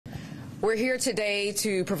We're here today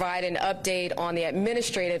to provide an update on the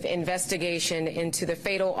administrative investigation into the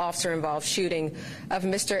fatal officer-involved shooting of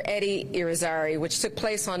Mr. Eddie Irizarry, which took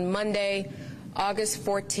place on Monday, August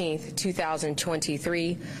 14th,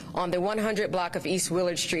 2023, on the 100 block of East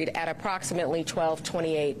Willard Street at approximately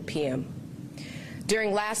 12:28 p.m.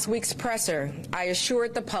 During last week's presser, I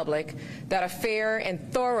assured the public that a fair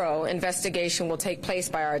and thorough investigation will take place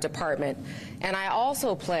by our department, and I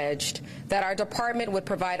also pledged that our department would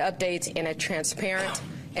provide updates in a transparent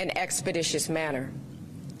and expeditious manner,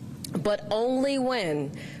 but only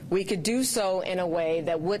when we could do so in a way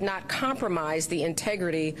that would not compromise the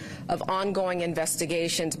integrity of ongoing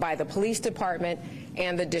investigations by the police department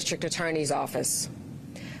and the district attorney's office.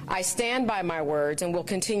 I stand by my words and will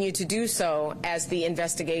continue to do so as the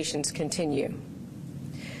investigations continue.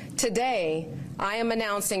 Today, I am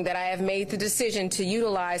announcing that I have made the decision to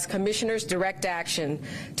utilize Commissioner's direct action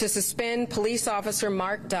to suspend Police Officer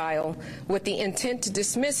Mark Dial with the intent to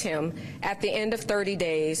dismiss him at the end of 30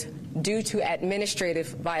 days due to administrative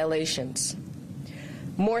violations.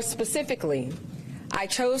 More specifically, I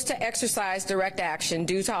chose to exercise direct action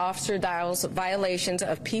due to Officer Dial's violations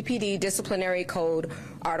of PPD Disciplinary Code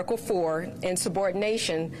Article 4,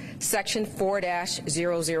 Insubordination, Section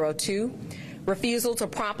 4-002, refusal to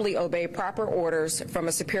promptly obey proper orders from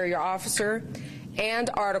a superior officer, and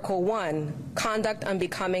Article 1, Conduct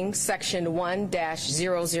Unbecoming, Section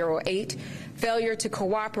 1-008, failure to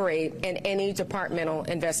cooperate in any departmental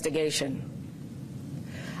investigation.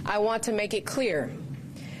 I want to make it clear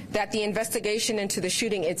that the investigation into the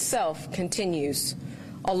shooting itself continues,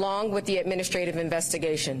 along with the administrative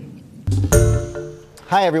investigation.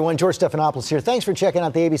 Hi everyone, George Stephanopoulos here. Thanks for checking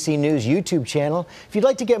out the ABC News YouTube channel. If you'd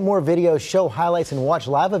like to get more videos, show highlights, and watch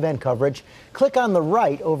live event coverage, click on the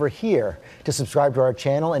right over here to subscribe to our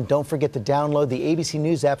channel, and don't forget to download the ABC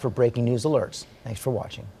News app for breaking news alerts. Thanks for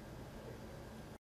watching.